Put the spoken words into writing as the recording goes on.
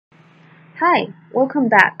Hi, welcome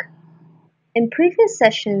back. In previous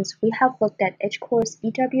sessions, we have looked at Edgecore's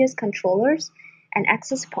EWS controllers and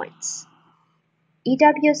access points.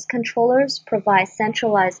 EWS controllers provide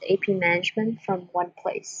centralized AP management from one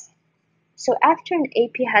place. So after an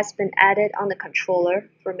AP has been added on the controller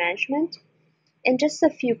for management, in just a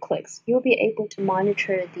few clicks, you'll be able to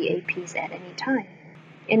monitor the APs at any time.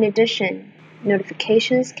 In addition,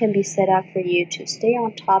 notifications can be set up for you to stay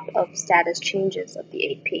on top of status changes of the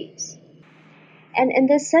APs. And in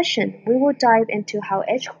this session, we will dive into how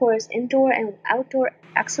Edgecore's indoor and outdoor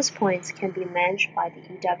access points can be managed by the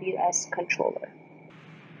EWS controller.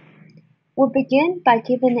 We'll begin by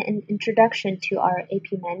giving an introduction to our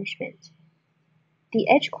AP management. The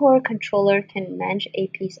Edgecore controller can manage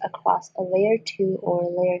APs across a Layer 2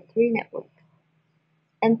 or Layer 3 network.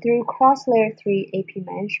 And through cross-Layer 3 AP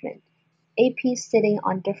management, APs sitting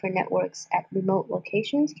on different networks at remote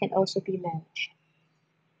locations can also be managed.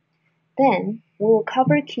 Then, we will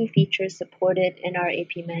cover key features supported in our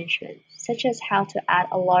AP management, such as how to add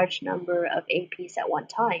a large number of APs at one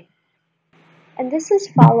time. And this is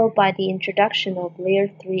followed by the introduction of Layer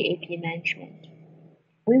 3 AP management.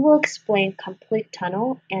 We will explain complete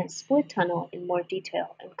tunnel and split tunnel in more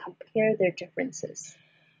detail and compare their differences.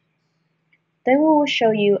 Then we will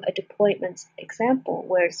show you a deployment example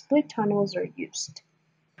where split tunnels are used.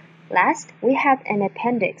 Last, we have an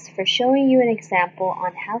appendix for showing you an example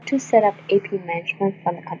on how to set up AP management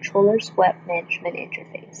from the controller's web management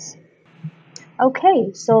interface.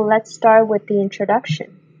 Okay, so let's start with the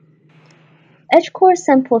introduction. Edgecore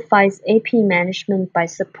simplifies AP management by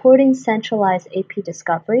supporting centralized AP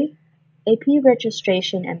discovery, AP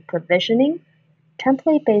registration and provisioning,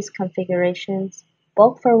 template-based configurations,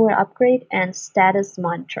 bulk firmware upgrade, and status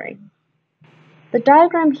monitoring. The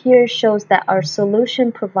diagram here shows that our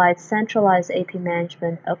solution provides centralized AP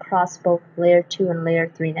management across both Layer 2 and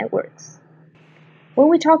Layer 3 networks. When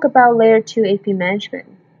we talk about Layer 2 AP management,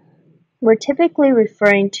 we're typically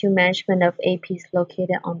referring to management of APs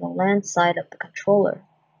located on the LAN side of the controller.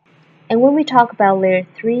 And when we talk about Layer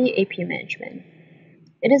 3 AP management,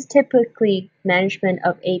 it is typically management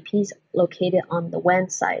of APs located on the WAN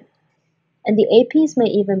side, and the APs may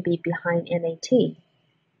even be behind NAT.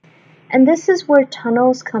 And this is where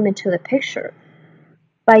tunnels come into the picture.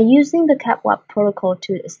 By using the catwalk protocol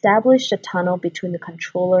to establish the tunnel between the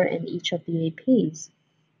controller and each of the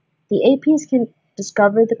APs can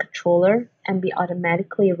discover the controller and be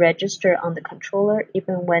automatically registered on the controller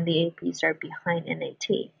even when the APs are behind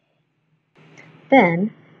NAT.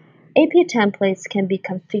 Then, AP templates can be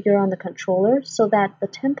configured on the controller so that the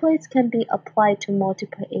templates can be applied to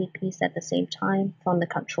multiple APs at the same time from the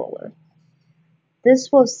controller. This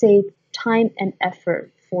will save time and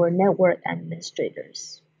effort for network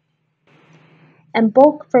administrators. And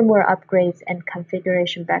bulk firmware upgrades and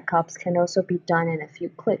configuration backups can also be done in a few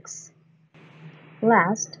clicks.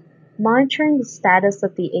 Last, monitoring the status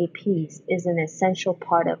of the APs is an essential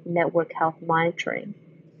part of network health monitoring.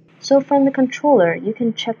 So from the controller, you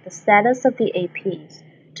can check the status of the APs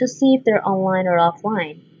to see if they're online or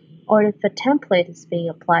offline, or if a template is being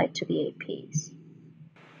applied to the APs.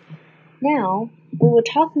 Now, we will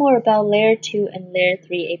talk more about Layer 2 and Layer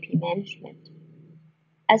 3 AP management.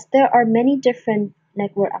 As there are many different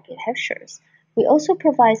network architectures, we also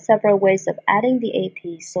provide several ways of adding the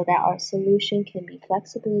APs so that our solution can be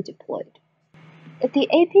flexibly deployed. If the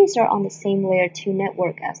APs are on the same Layer 2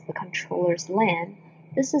 network as the controller's LAN,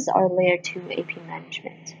 this is our Layer 2 AP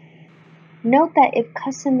management. Note that if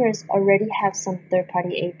customers already have some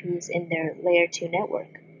third-party APs in their Layer 2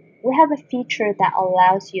 network, we have a feature that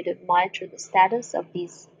allows you to monitor the status of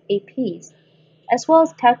these APs, as well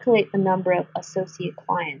as calculate the number of associate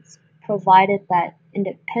clients, provided that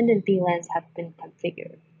independent VLANs have been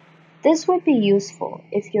configured. This would be useful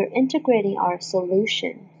if you're integrating our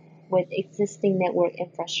solution with existing network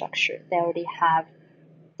infrastructure that already have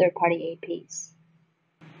third-party APs.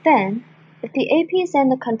 Then, if the APs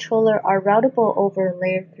and the controller are routable over a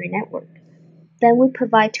Layer 3 network, then we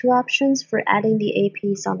provide two options for adding the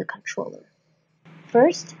APs on the controller.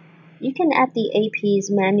 First, you can add the APs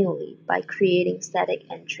manually by creating static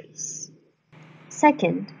entries.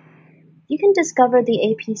 Second, you can discover the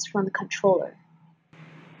APs from the controller.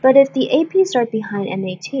 But if the APs are behind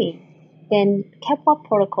NAT, then catwalk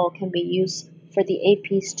protocol can be used for the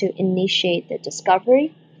APs to initiate the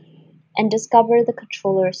discovery and discover the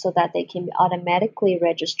controller so that they can be automatically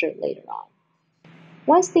registered later on.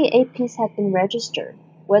 Once the APs have been registered,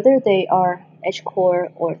 whether they are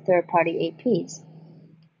Edgecore or third-party APs,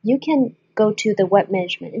 you can go to the web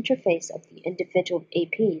management interface of the individual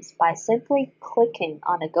APs by simply clicking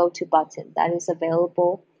on the Go To button that is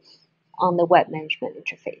available on the web management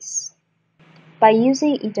interface. By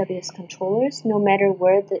using EWS controllers, no matter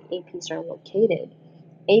where the APs are located,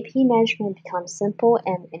 AP management becomes simple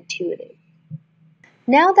and intuitive.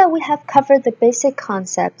 Now that we have covered the basic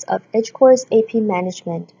concepts of Edgecore's AP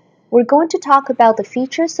management, we're going to talk about the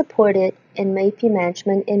features supported in AP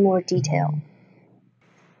management in more detail.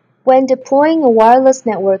 When deploying a wireless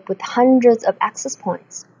network with hundreds of access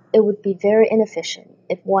points, it would be very inefficient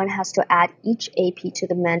if one has to add each AP to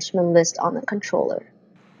the management list on the controller.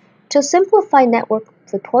 To simplify network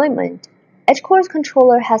deployment, Edgecore's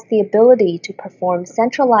controller has the ability to perform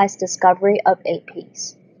centralized discovery of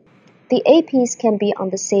APs. The APs can be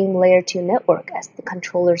on the same layer 2 network as the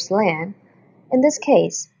controller's LAN. In this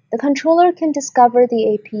case, the controller can discover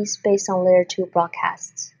the APs based on layer 2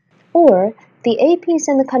 broadcasts. Or, the APs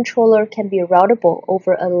in the controller can be routable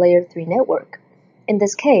over a layer 3 network. In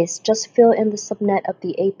this case, just fill in the subnet of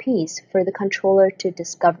the APs for the controller to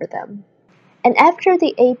discover them. And after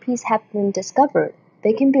the APs have been discovered,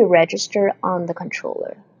 they can be registered on the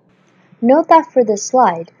controller. Note that for this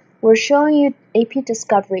slide, we're showing you AP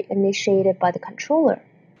discovery initiated by the controller.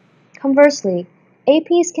 Conversely,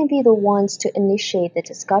 APs can be the ones to initiate the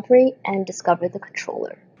discovery and discover the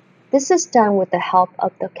controller. This is done with the help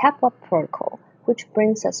of the CapWap protocol, which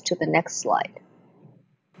brings us to the next slide.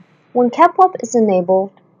 When CapWap is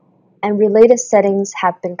enabled and related settings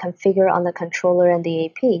have been configured on the controller and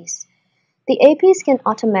the APs can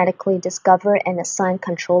automatically discover and assign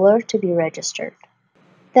controller to be registered.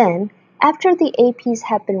 Then, after the APs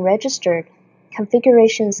have been registered,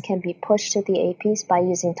 configurations can be pushed to the APs by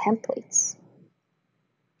using templates.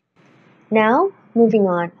 Now, moving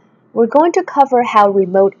on, we're going to cover how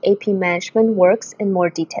remote AP management works in more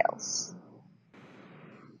details.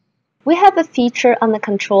 We have a feature on the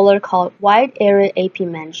controller called Wide Area AP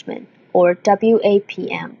Management, or W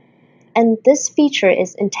APM. And this feature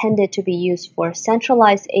is intended to be used for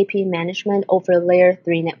centralized AP management over layer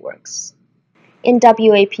 3 networks. In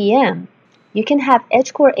W APM, you can have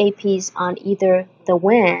Edgecore APs on either the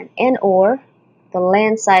WAN and/or the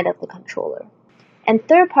LAN side of the controller, and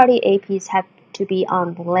third-party APs have to be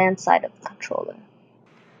on the LAN side of the controller.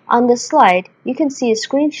 On this slide, you can see a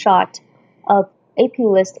screenshot of AP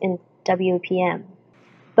list in W APM.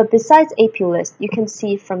 But besides AP list, you can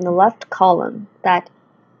see from the left column that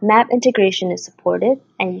map integration is supported,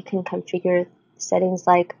 and you can configure settings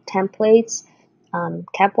like templates,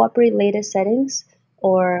 CapWap related settings,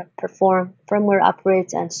 or perform firmware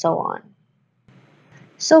upgrades, and so on.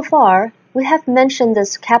 So far, we have mentioned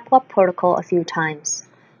this CapWap protocol a few times.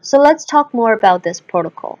 So let's talk more about this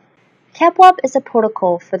protocol. CapWap is a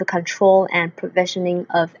protocol for the control and provisioning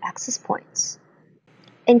of access points.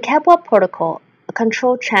 In CapWap protocol, a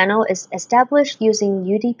control channel is established using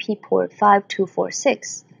UDP port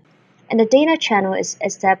 5246. And the data channel is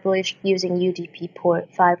established using UDP port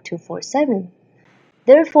 5247.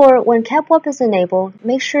 Therefore, when CapWap is enabled,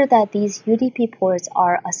 make sure that these UDP ports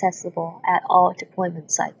are accessible at all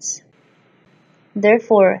deployment sites.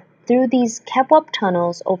 Therefore, through these CapWap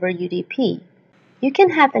tunnels over UDP, you can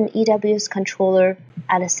have an EWS controller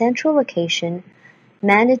at a central location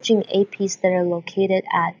managing APs that are located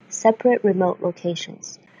at separate remote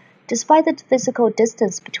locations. Despite the physical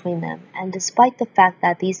distance between them, and despite the fact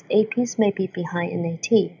that these APs may be behind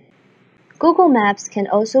NAT, Google Maps can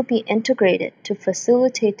also be integrated to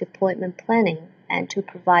facilitate deployment planning and to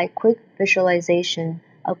provide quick visualization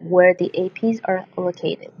of where the APs are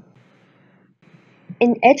located.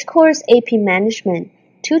 In Edgecore's AP management,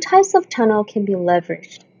 two types of tunnel can be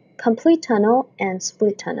leveraged: complete tunnel and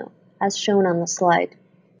split tunnel, as shown on the slide.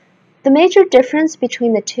 The major difference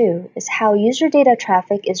between the two is how user data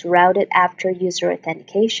traffic is routed after user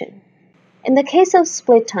authentication. In the case of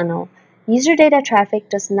split tunnel, user data traffic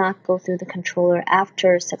does not go through the controller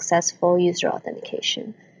after successful user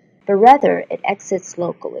authentication, but rather it exits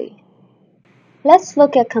locally. Let's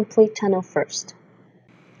look at complete tunnel first.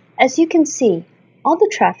 As you can see, all the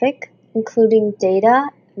traffic, including data,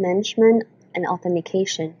 management, and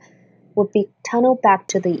authentication, would be tunneled back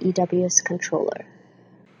to the EWS controller.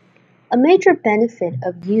 A major benefit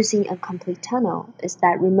of using a complete tunnel is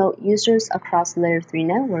that remote users across layer 3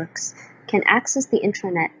 networks can access the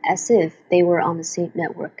intranet as if they were on the same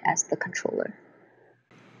network as the controller.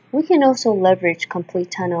 We can also leverage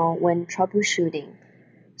complete tunnel when troubleshooting,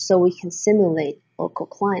 so we can simulate local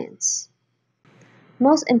clients.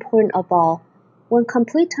 Most important of all, when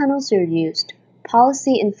complete tunnels are used,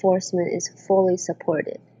 policy enforcement is fully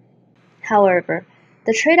supported. However,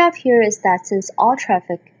 the trade-off here is that since all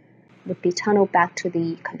traffic would be tunneled back to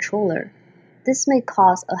the controller, this may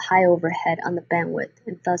cause a high overhead on the bandwidth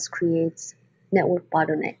and thus creates network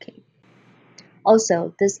bottlenecking.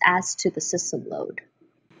 Also, this adds to the system load.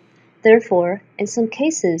 Therefore, in some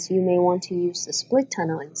cases, you may want to use a split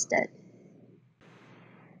tunnel instead.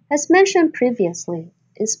 As mentioned previously,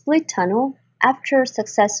 in split tunnel, after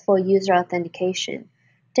successful user authentication,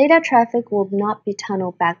 data traffic will not be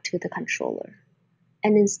tunneled back to the controller,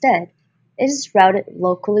 and instead, it is routed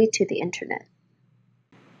locally to the internet.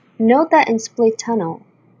 Note that in split tunnel,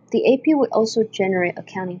 the AP would also generate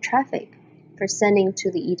accounting traffic for sending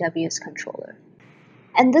to the EWS controller.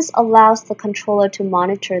 And this allows the controller to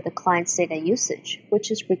monitor the client's data usage,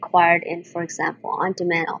 which is required in, for example,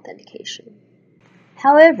 on-demand authentication.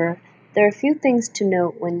 However, there are a few things to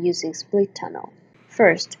note when using split tunnel.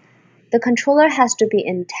 First, the controller has to be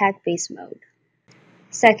in tag-based mode.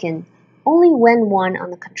 Second, only WAN1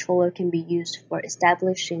 on the controller can be used for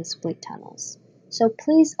establishing split tunnels. So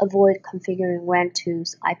please avoid configuring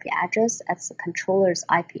WAN2's IP address as the controller's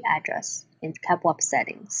IP address in CapWAP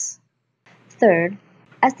settings. Third,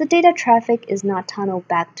 as the data traffic is not tunneled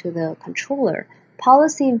back to the controller,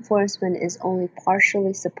 policy enforcement is only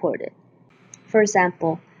partially supported. For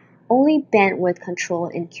example, only bandwidth control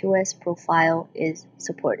in QoS profile is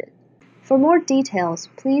supported. For more details,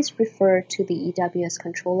 please refer to the EWS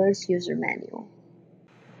Controller's user manual.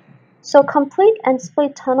 So complete and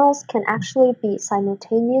split tunnels can actually be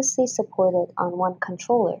simultaneously supported on one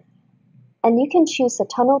controller, and you can choose a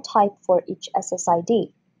tunnel type for each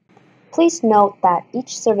SSID. Please note that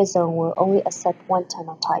each service zone will only accept one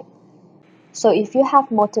tunnel type. So if you have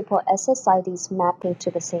multiple SSIDs mapping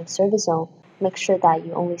to the same service zone, make sure that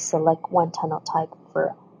you only select one tunnel type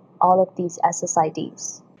for all of these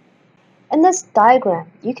SSIDs. In this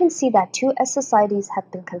diagram, you can see that two SSIDs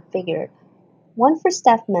have been configured, one for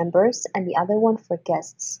staff members and the other one for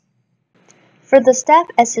guests. For the staff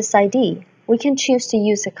SSID, we can choose to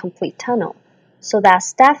use a complete tunnel, so that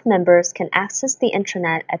staff members can access the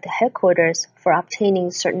intranet at the headquarters for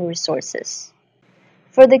obtaining certain resources.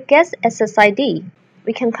 For the guest SSID,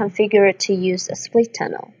 we can configure it to use a split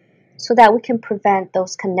tunnel, so that we can prevent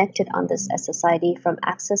those connected on this SSID from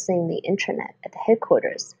accessing the intranet at the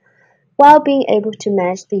headquarters, while being able to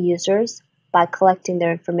manage the users by collecting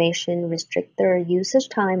their information, restrict their usage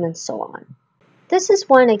time, and so on. This is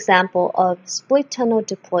one example of split tunnel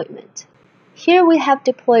deployment. Here we have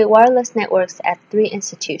deployed wireless networks at 3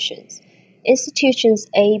 institutions, institutions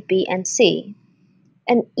A, B, and C,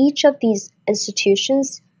 and each of these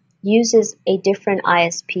institutions uses a different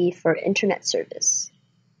ISP for internet service.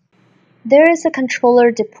 There is a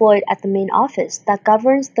controller deployed at the main office that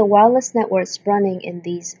governs the wireless networks running in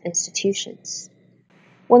these institutions.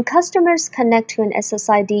 When customers connect to an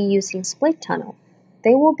SSID using split tunnel,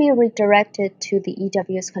 they will be redirected to the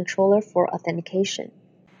EWS controller for authentication.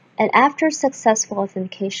 And after successful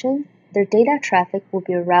authentication, their data traffic will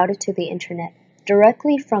be routed to the internet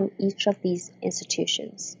directly from each of these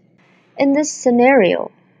institutions. In this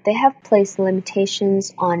scenario, they have placed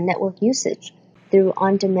limitations on network usage through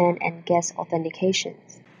on-demand and guest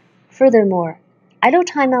authentications. Furthermore, idle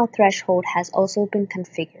timeout threshold has also been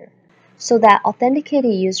configured so that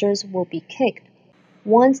authenticated users will be kicked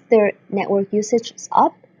once their network usage is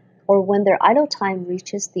up or when their idle time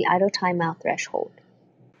reaches the idle timeout threshold.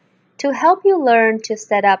 To help you learn to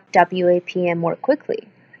set up W APM more quickly,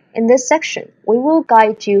 in this section, we will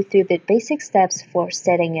guide you through the basic steps for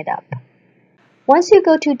setting it up. Once you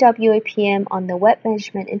go to W APM on the web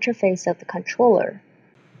management interface of the controller,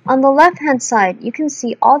 on the left-hand side, you can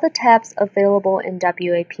see all the tabs available in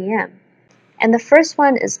W APM, and the first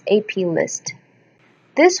one is AP List.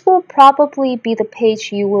 This will probably be the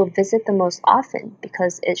page you will visit the most often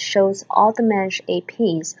because it shows all the managed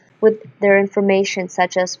APs with their information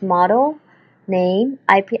such as model, name,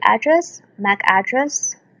 IP address, MAC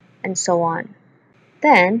address, and so on.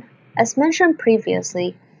 Then, as mentioned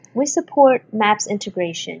previously, we support Maps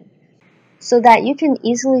integration so that you can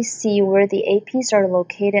easily see where the APs are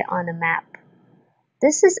located on a map.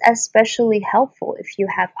 This is especially helpful if you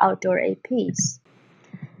have outdoor APs.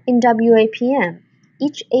 In WAPM,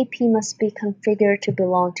 each AP must be configured to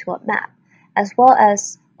belong to a map, as well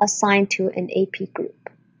as assigned to an AP group.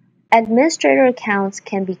 Administrator accounts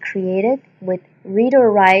can be created with read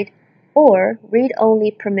or write or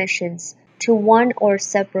read-only permissions to one or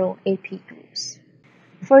several AP groups.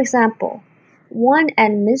 For example, one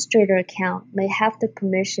administrator account may have the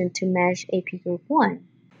permission to manage AP Group 1,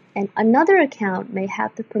 and another account may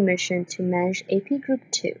have the permission to manage AP Group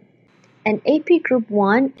 2. And AP Group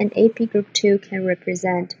 1 and AP Group 2 can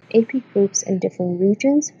represent AP groups in different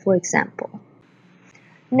regions, for example.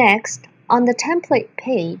 Next, on the template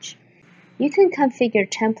page, you can configure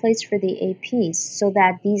templates for the APs so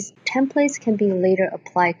that these templates can be later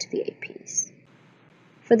applied to the APs.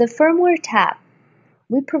 For the firmware tab,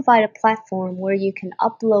 we provide a platform where you can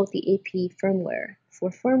upload the AP firmware for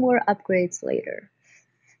firmware upgrades later.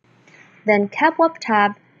 Then CapWAP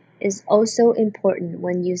tab is also important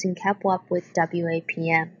when using CapWAP with W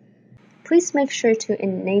APM. Please make sure to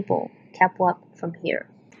enable CapWAP from here.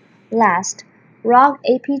 Last, ROG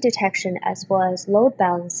AP detection as well as load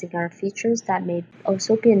balancing are features that may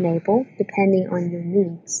also be enabled depending on your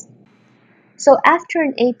needs. So after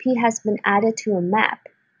an AP has been added to a map,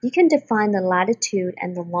 you can define the latitude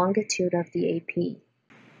and the longitude of the AP.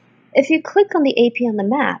 If you click on the AP on the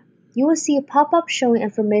map, you will see a pop-up showing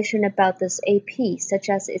information about this AP, such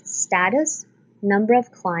as its status, number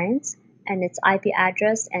of clients, and its IP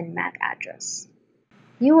address and MAC address.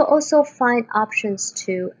 You will also find options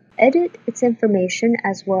to edit its information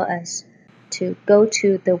as well as to go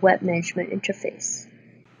to the web management interface.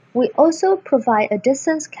 We also provide a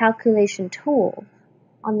distance calculation tool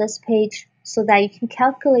on this page so that you can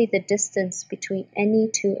calculate the distance between any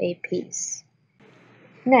two APs.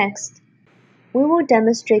 Next, we will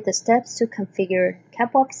demonstrate the steps to configure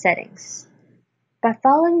CapWAP settings. By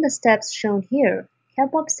following the steps shown here,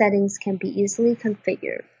 CapWAP settings can be easily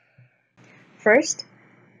configured. First,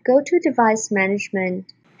 go to Device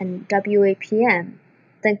Management and W APM,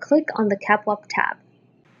 then click on the CapWAP tab.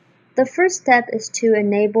 The first step is to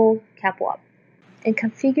enable CapWAP and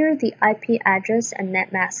configure the IP address and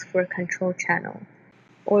net mask for a control channel,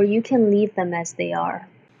 or you can leave them as they are.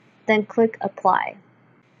 Then click Apply.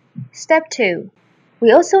 Step 2.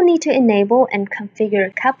 We also need to enable and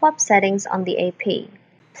configure CapWAP settings on the AP.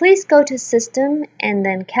 Please go to System and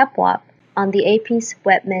then CapWAP on the AP's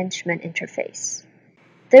web management interface.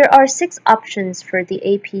 There are 6 options for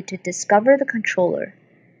the AP to discover the controller.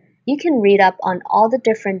 You can read up on all the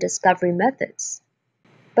different discovery methods.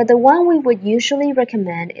 But the one we would usually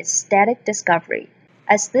recommend is static discovery,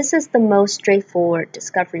 as this is the most straightforward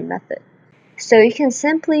discovery method. So you can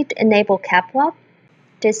simply enable CapWAP,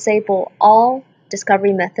 disable all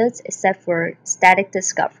discovery methods except for static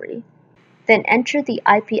discovery, then enter the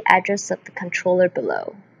IP address of the controller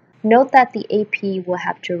below. Note that the AP will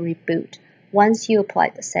have to reboot once you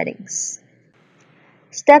apply the settings.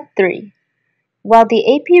 Step 3. While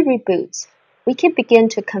the AP reboots, we can begin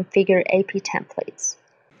to configure AP templates.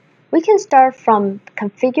 We can start from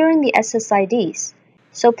configuring the SSIDs,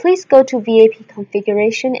 so please go to VAP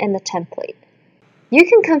configuration and the template. You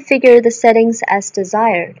can configure the settings as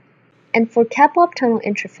desired, and for CapWAP tunnel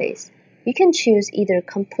interface, you can choose either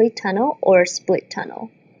complete tunnel or split tunnel.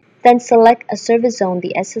 Then select a service zone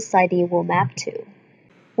the SSID will map to.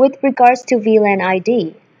 With regards to VLAN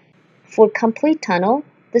ID, for complete tunnel,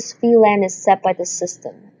 this VLAN is set by the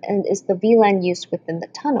system and is the VLAN used within the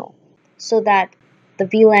tunnel, so that the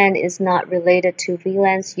VLAN is not related to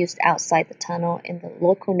VLANs used outside the tunnel in the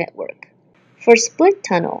local network. For split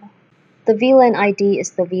tunnel, the VLAN ID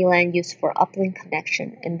is the VLAN used for uplink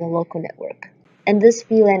connection in the local network, and this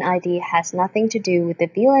VLAN ID has nothing to do with the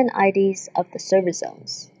VLAN IDs of the service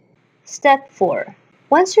zones. Step 4.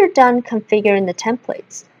 Once you're done configuring the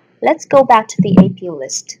templates, let's go back to the AP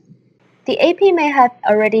list. The AP may have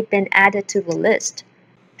already been added to the list,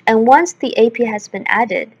 and once the AP has been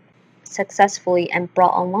added successfully and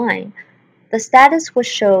brought online, the status would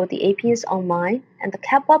show the AP is online and the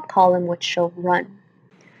CapWAP column would show Run.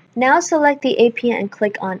 Now select the AP and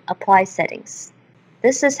click on Apply Settings.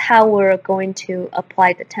 This is how we're going to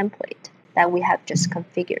apply the template that we have just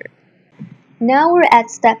configured. Now we're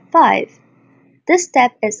at Step 5. This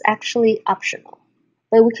step is actually optional,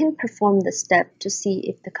 but we can perform this step to see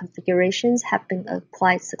if the configurations have been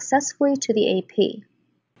applied successfully to the AP.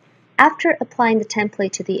 After applying the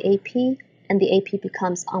template to the AP and the AP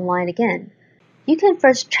becomes online again, you can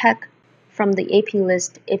first check from the AP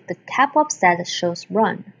list if the CapWAP status shows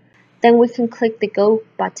Run. Then we can click the Go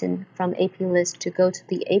button from AP list to go to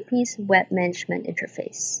the AP's web management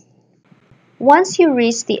interface. Once you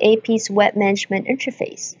reach the AP's web management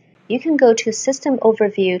interface, you can go to System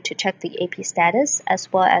Overview to check the AP status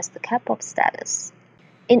as well as the CapWAP status.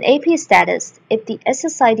 In AP status, if the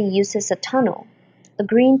SSID uses a tunnel, a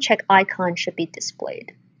green check icon should be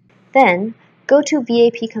displayed. Then, go to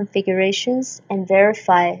VAP configurations and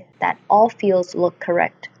verify that all fields look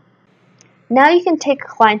correct. Now you can take a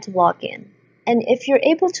client to log in, and if you're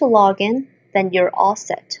able to log in, then you're all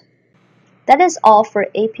set. That is all for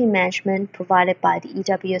AP management provided by the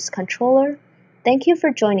EWS Controller. Thank you for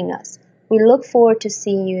joining us. We look forward to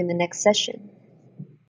seeing you in the next session.